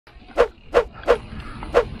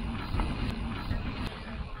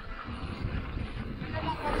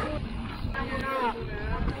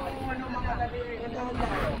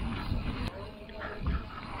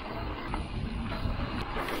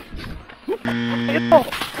Aray,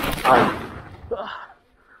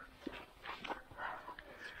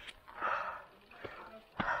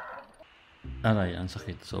 ang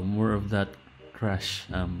sakit. So more of that crash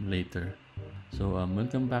later. So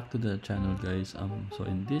welcome back to the channel, guys. So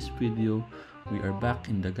in this video we are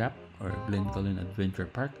back in the Gap or Glencullen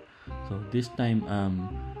Adventure Park. So this time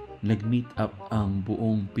nag-meet up ang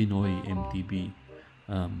buong Pinoy MTB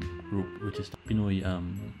group, which is the Pinoy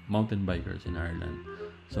mountain bikers in Ireland.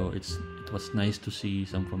 So it was nice to see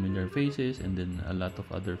some familiar faces and then a lot of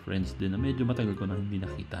other friends din na medyo matagal ko na hindi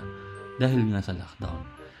nakita dahil nga sa lockdown.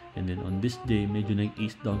 And then on this day, medyo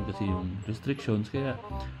nag-ease down kasi yung restrictions, kaya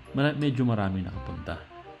medyo marami nakapunta.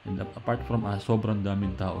 And apart from sobrang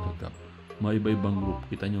daming tao sa Gap, mga iba-ibang group,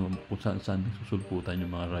 kita nyo kung saan nagsusulputan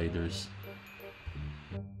yung mga riders.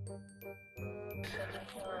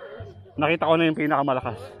 Nakita ko na yung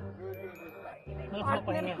pinakamalakas. Partner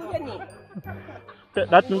ko yan eh.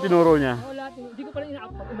 Lahat ng tinuro niya. Oo, lahat. Hindi ko pala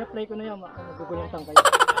ina-apply ko na yan. Magugulong kayo.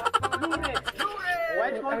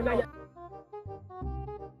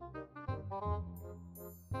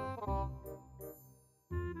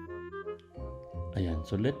 Ayan,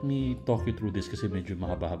 so let me talk you through this kasi medyo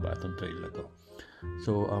mahaba-haba itong trail na to.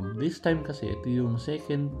 So this time kasi, ito yung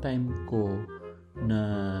second time ko na,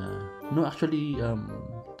 no actually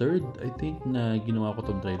third I think na ginawa ko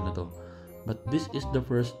itong trail na to. But this is the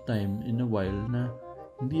first time in a while na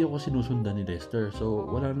hindi ako sinusundan ni Lester. So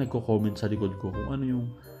walang nagko-comment sa likod ko kung ano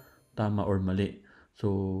yung tama or mali.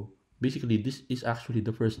 So basically this is actually the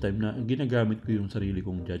first time na ginagamit ko yung sarili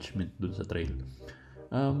kong judgment dun sa trail.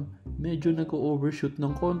 Medyo nag-overshoot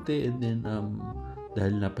ng konti and then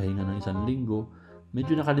dahil napahinga ng isang linggo,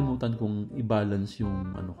 medyo nakalimutan kong i-balance yung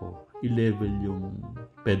i-level yung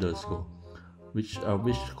pedals ko, which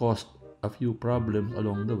caused a few problems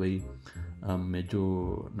along the way. Medyo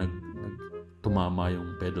tumama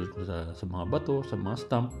yung pedal ko sa mga bato, sa mga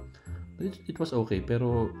stump. But it was okay,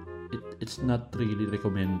 pero it's not really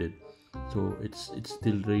recommended. So it's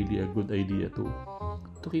still really a good idea to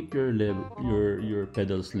keep your level, your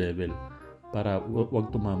pedals level para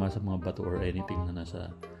wag tumama sa mga bato or anything na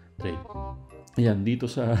nasa trail. Ayan, dito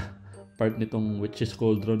sa part nitong Witch's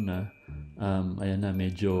Cauldron na ayan na,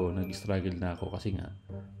 medyo nag-struggle na ako kasi nga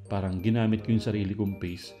parang ginamit ko yung sarili kong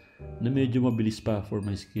pace na medyo mabilis pa for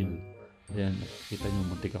my skill. Ayan, kita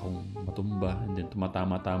nyo, muntik akong matumba and then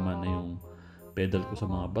tumatama-tama na yung pedal ko sa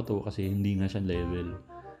mga bato kasi hindi nga siya level.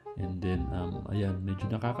 And then, ayan, medyo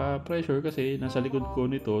nakaka-pressure kasi nasa likod ko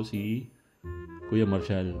nito si Kuya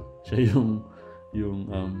Marshall. Siya yung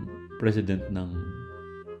president ng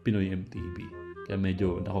Pinoy MTB. Kaya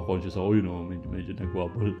medyo nako-conscious ako, medyo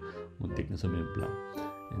nag-wobble, muntik na sa memplang.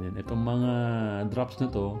 And then, itong mga drops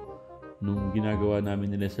na to, nung ginagawa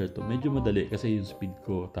namin ni Lester to, medyo madali kasi yung speed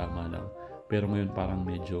ko tama lang. Pero ngayon parang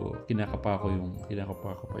medyo kinakapa ko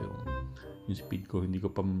pa yung speed ko. Hindi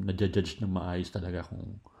ko pa na-judge na maayos talaga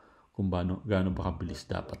kung gaano ba kabilis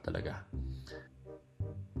dapat talaga.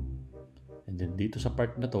 And then dito sa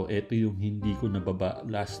part na to, ito yung hindi ko nababa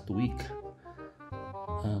last week.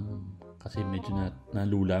 Kasi medyo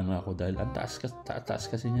nalula nga ako dahil ang taas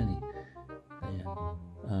kasi niyan eh. Ayan.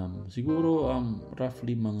 Siguro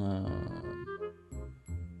roughly mga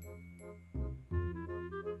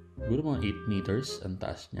 8 meters ang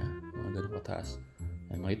taas niya. Mga ganun kataas.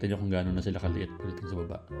 Ay, makita niyo kung gaano na sila kaliit pagdating sa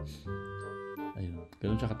baba. Ayun,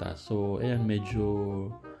 ganun siya kataas. So, ayan, medyo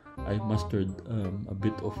I mustered a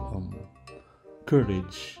bit of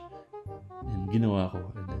courage and ginawa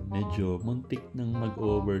ko. And then, medyo muntik nang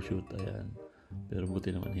mag-overshoot. Ayan. Pero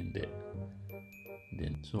buti naman hindi.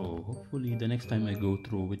 Then, so, hopefully, the next time I go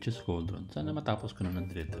through Witch's Cauldron, sana matapos ko na ng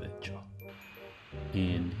dire-diretso.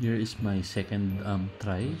 And here is my second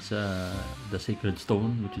try sa The Sacred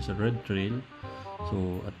Stone, which is a red trail.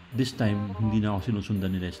 So, at this time, hindi na ako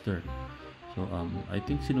sinusundan ni Lester. So, I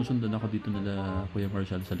think sinusundan ako dito nila Kuya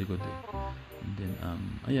Marshall sa likod eh. And then,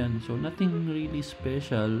 ayan. So, nothing really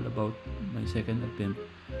special about my second attempt.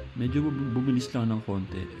 Medyo bumilis lang ng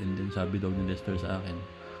konti. And then, sabi daw ni Lester sa akin,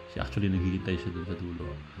 kasi actually naghihintay siya dun sa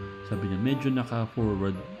dulo. Sabi niya, medyo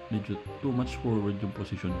naka-forward, medyo too much forward yung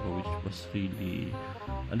position ko, which was really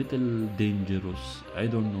a little dangerous.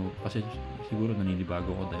 I don't know, kasi siguro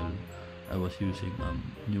naninibago ko dahil I was using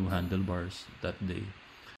new handlebars that day.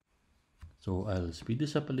 So I'll speed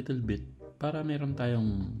this up a little bit para meron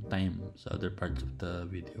tayong time sa other parts of the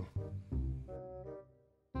video.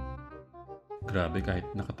 Grabe,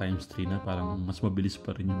 kahit naka times 3 na, parang mas mabilis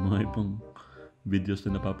pa rin yung mga ibang videos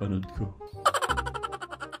na napapanood ko.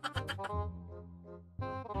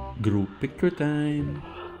 Group picture time!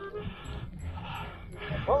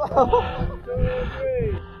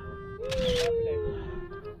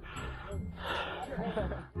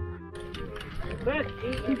 Bet,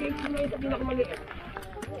 hindi ko na ito pinakamaliit.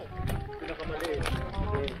 Pinakamaliit.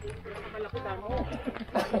 Malaki tama mo.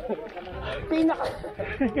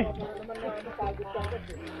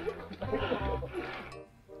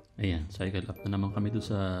 Ayan, cycle up na naman kami doon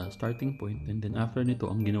sa starting point, and then after nito,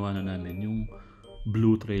 ang ginawa na namin yung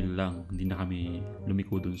blue trail lang. Hindi na kami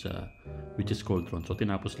lumiko doon sa which is Cold Run. So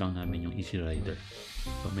tinapos lang namin yung Easy Rider.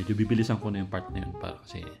 So medyo bibilisan ko na yung part na yun para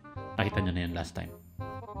kasi nakita niya na yan last time.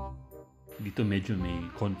 Dito medyo may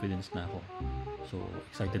confidence na ako. So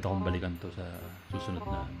excited akong balikan to sa susunod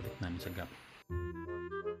na balik namin sa gap.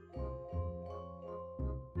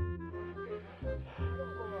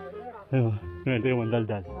 Ayun, ito yung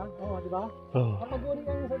daldal. Oo, di ba? Oo. Kapag uli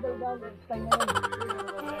ka sa daldal, time na yun.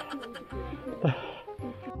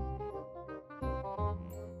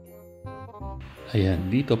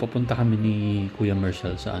 Ayan, dito papunta kami ni Kuya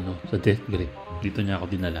Marshall sa sa Death Grip. Dito niya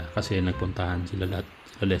ako dinala kasi nagpuntahan sila lahat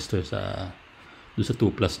sa Lester doon sa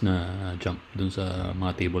 2 plus na jump doon sa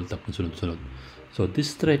mga tabletop na sunod-sunod. So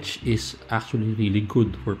this stretch is actually really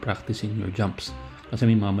good for practicing your jumps kasi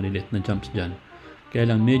may mga maliliit na jumps dyan.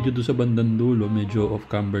 Kaya lang medyo doon sa bandang dulo, medyo off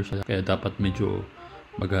camber siya, kaya dapat medyo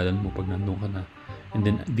bagalan mo pag nandun ka na. And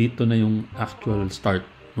then dito na yung actual start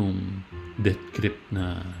nung Death Grip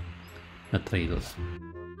na trails.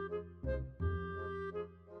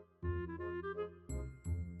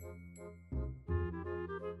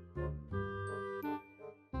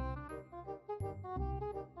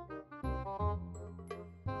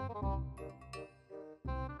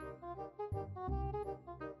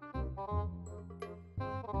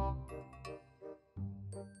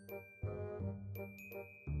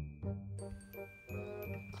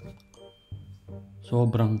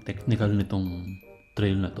 Sobrang technical nitong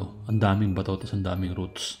trail na to. Ang daming bato, tapos ang daming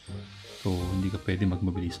roots. So, hindi ka pwede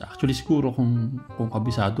magmabilis. Actually, siguro kung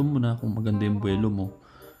kabisado mo na, kung maganda yung buwelo mo,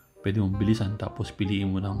 pwede mong bilisan. Tapos, piliin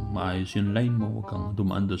mo ng maayos yung line mo. Huwag kang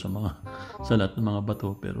dumaan doon sa lahat ng mga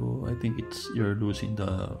bato. Pero, I think you're losing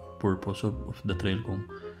the purpose of the trail kung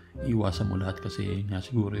iwasan mo lahat. Kasi, nga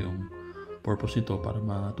siguro yung purpose nito para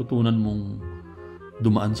matutunan mong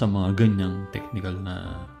dumaan sa mga ganyang technical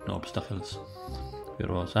na obstacles.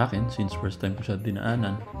 Pero sa akin, since first time ko siya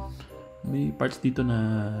dinaanan, may parts dito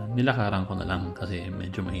na nilakaran ko na lang kasi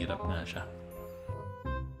medyo mahirap nga siya.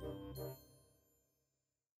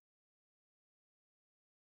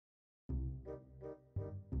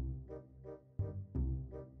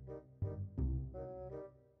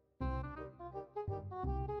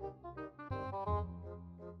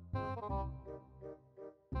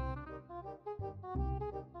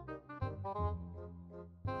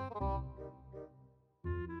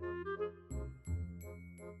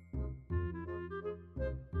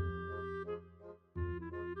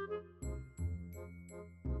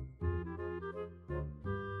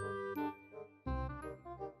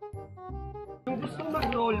 Yung gustong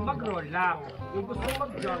mag-roll lang. Yung gustong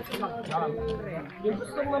mag-jump. Yung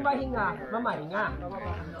gustong mamahinga.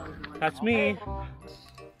 That's me.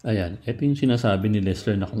 Ayan, ito yung sinasabi ni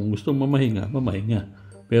Lester na kung gustong mamahinga.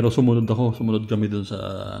 Pero sumunod kami dun sa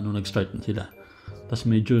nag-start na sila. Tapos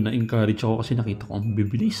medyo na-encourage ako kasi nakita ko ang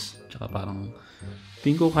bibilis. Tsaka parang,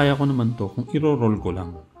 tingin ko kaya ko naman to kung iro-roll ko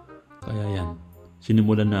lang. Kaya yan,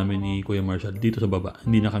 sinimulan namin ni Kuya Marshall dito sa baba.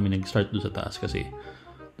 Hindi na kami nag-start dun sa taas kasi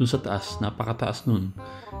dun sa taas, napakataas nun.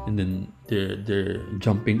 And then, they're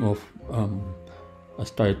jumping off a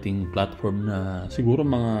starting platform na siguro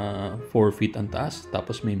mga 4 feet ang taas.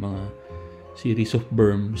 Tapos may mga series of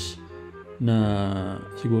berms na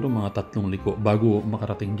siguro mga 3 liko bago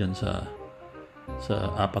makarating dyan sa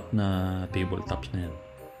 4 na tabletops na yan.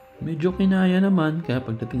 Medyo kinaya naman, kaya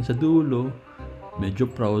pagdating sa dulo, medyo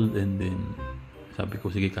proud, and then sabi ko,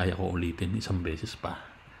 sige, kaya ko ulitin isang beses pa.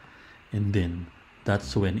 And then,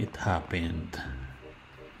 that's when it happened.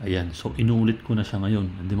 Ayan, so inulit ko na siya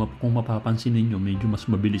ngayon. And then, kung mapapansin ninyo, medyo mas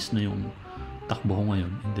mabilis na yung takbo ko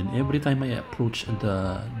ngayon. And then, every time I approach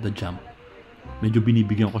the jump, medyo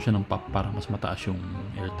binibigyan ko siya ng pop para mas mataas yung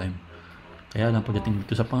airtime. Kaya lang, pagdating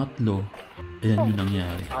dito sa pangatlo, ayan yung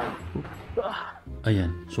nangyari.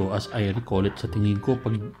 Ayan, so as I recall it, sa tingin ko,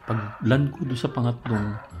 pag land ko doon sa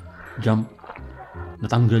pangatlong jump,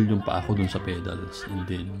 natanggal yung paa ko doon sa pedals. And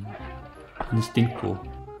then, instinct ko,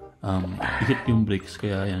 i-hit yung brakes,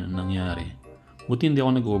 kaya yan ang nangyari. Buti hindi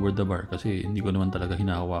ako nag-over the bar kasi hindi ko naman talaga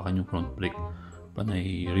hinahawakan yung front brake.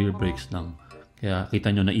 Panay rear brakes lang. Kaya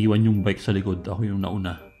kita nyo, naiwan yung bike sa likod, ako yung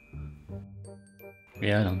nauna.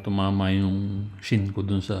 Kaya lang, tumama yung shin ko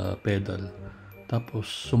dun sa pedal. Tapos,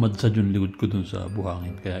 sumadsad yung likod ko dun sa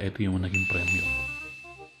buhangin. Kaya ito yung naging premyo.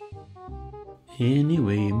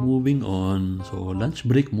 Anyway, moving on. So, lunch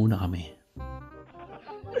break muna kami.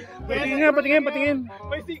 Patingin nga, patingin, patingin.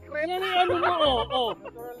 May secret. Yan yung ano mo,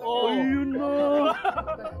 Ayun mo.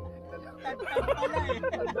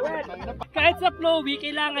 Kahit sa flowy,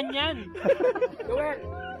 kailangan yan. Noel,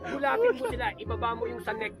 gulatin mo sila. Ibaba mo yung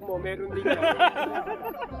sa neck mo. Meron din yan.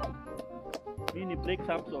 Mini Blake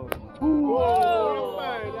Samson. Wow!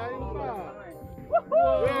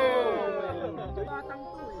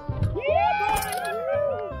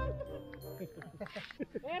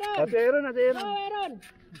 Aaron.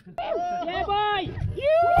 Yeah, boy!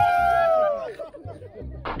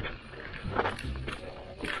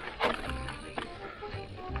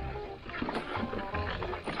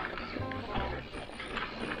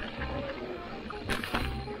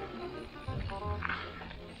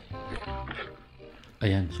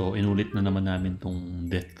 Ayan, so inulit na naman namin tong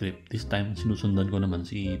death grip. This time, sinusundan ko naman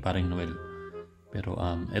si Paring Noel. Pero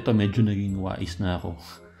eto medyo naging wais na ako.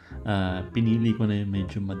 Pinili ko na yung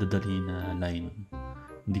medyo madadali na line.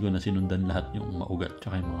 Hindi ko na sinundan lahat yung maugat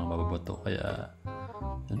tsaka yung mga mababato. Kaya,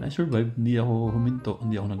 and I survived. Hindi ako huminto,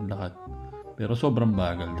 hindi ako naglakad. Pero sobrang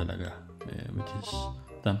bagal talaga. Which is,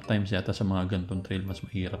 sometimes yata sa mga gantong trail mas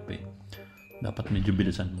mahirap eh. Dapat medyo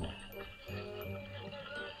bilisan mo.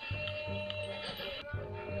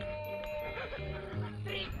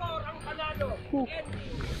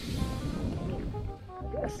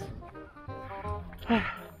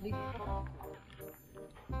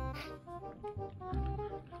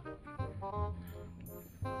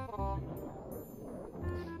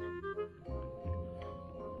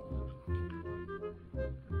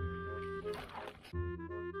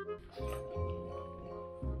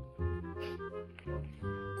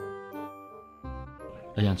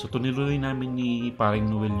 Ayan, so tuniloy namin ni Paring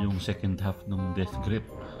Noel yung second half ng death grip.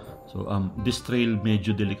 So this trail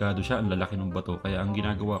medyo delikado siya, ang lalaki ng bato. Kaya ang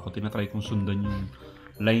ginagawa ko, tinatry kong sundan yung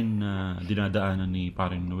line na dinadaanan ni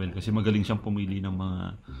Paring Noel kasi magaling siyang pumili ng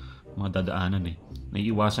mga dadaanan eh.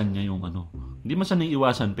 Naiiwasan niya yung ano. Hindi man sa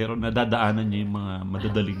naiiwasan pero nadadaanan niya yung mga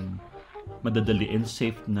madadali and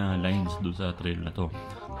safe na lines doon sa trail na to.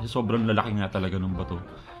 Kasi sobrang lalaki nga talaga ng bato.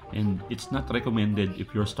 And it's not recommended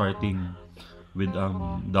if you're starting with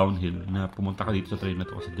downhill na pumunta ka dito sa trail na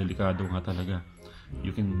to kasi delikado nga talaga.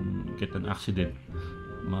 You can get an accident.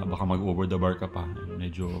 Baka mag-over the bar ka pa.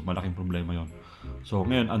 Medyo malaking problema yon. So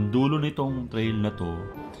ngayon, ang dulo nitong trail na to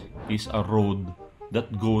is a road that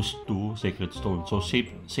goes to Sacred Stone. So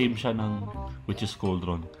same siya ng which is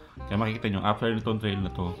Cauldron. Kaya makikita nyo, after nitong trail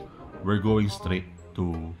na to, we're going straight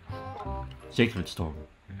to Sacred Stone.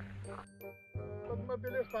 Pag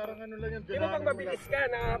mabilis, parang ano lang yung Di ba pag mabilis ka,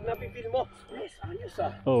 napipil mo? Yes, ayos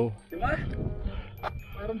Oh. Di ba?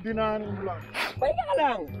 Parang dinahanin mo lang. Pahinga ka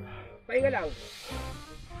lang. Pahinga lang.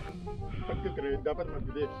 Pagka-trail, dapat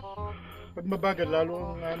mabilis. Pag mabagal,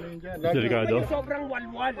 lalo ang ano yun dyan. Lalo Delikado. Yung sobrang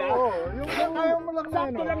walwal ha. Oo, yung kaya mo lang na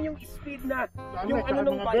Sakto ano. lang yung speed na. Tama, Yung tsaka ano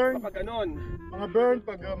nung mga bike burn. kapag ganon. Mga burn,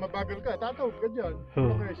 pag mabagal ka, tatawag ka dyan.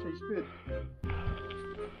 Oh. Okay, sa speed.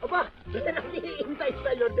 Aba, yan ang iniintay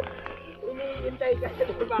sa'yo. Iniintay ka sa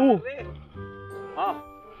diba? Ah,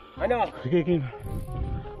 ano? Sige, Kim.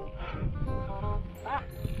 Ah,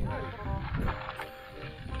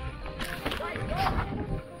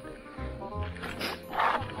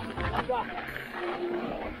 Diba?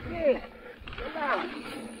 Sige, yan lang.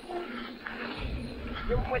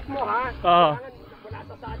 Yung puwet mo ha, kailangan wala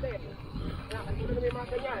sa saddle. Kailangan dito na may mga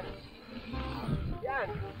ganyan. Yan.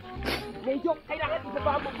 Medyo kailangan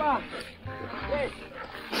ibaba mo pa. Yes.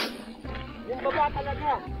 Yung baba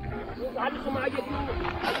talaga. Yung halos sumayad yung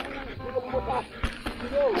mo pa.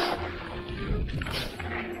 Yung.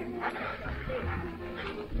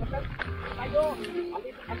 Tayo,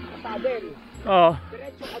 alit sa saddle. Oo.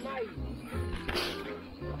 Diretso kamay.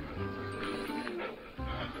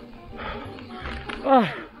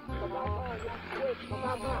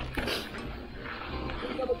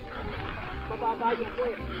 Mababa yung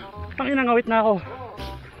puwet. Pakinangawit na ako.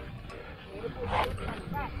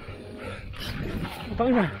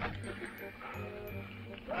 Pakina.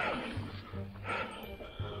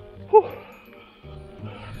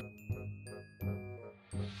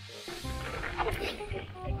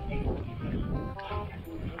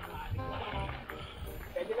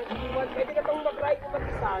 Pwede ka itong mag-ride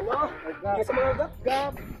mag-isa, no? Yung sa mga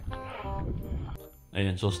gap-gap.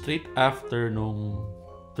 Ayan, so straight after nung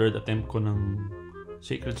third attempt ko ng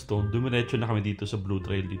Sacred Stone, dumiretso na kami dito sa Blue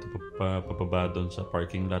Trail, dito papaba doon sa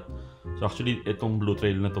parking lot. So actually, itong Blue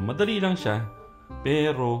Trail na to, madali lang siya.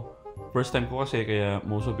 Pero, first time ko kasi, kaya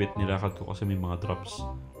most of it nilakad ko kasi may mga drops.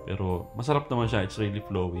 Pero, masarap naman siya. It's really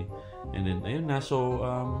flowy. And then, ayun na. So,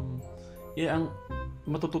 yeah, ang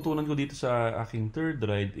matututunan ko dito sa aking third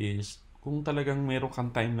ride is, kung talagang meron kang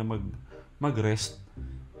time na mag-rest,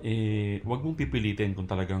 wag mong pipilitin kung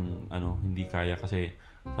talagang hindi kaya, kasi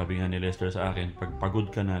sabi nga ni Lester sa akin, pag pagod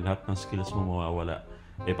ka na, lahat ng skills mo mawawala.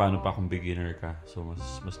 Paano pa kung beginner ka? So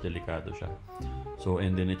mas delikado siya. So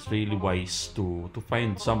and then it's really wise to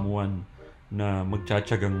find someone na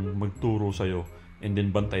magtsatsagang magturo sa'yo, and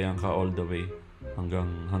then bantayan ka all the way hanggang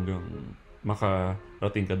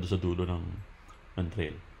makarating ka doon sa dulo ng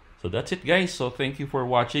trail. So that's it, guys. So thank you for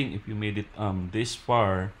watching. If you made it this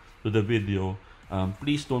far to the video,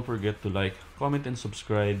 please don't forget to like, comment, and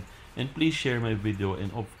subscribe, and please share my video,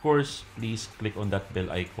 and of course please click on that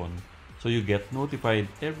bell icon so you get notified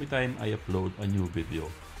every time I upload a new video.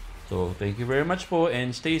 So thank you very much po,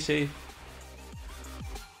 and stay safe.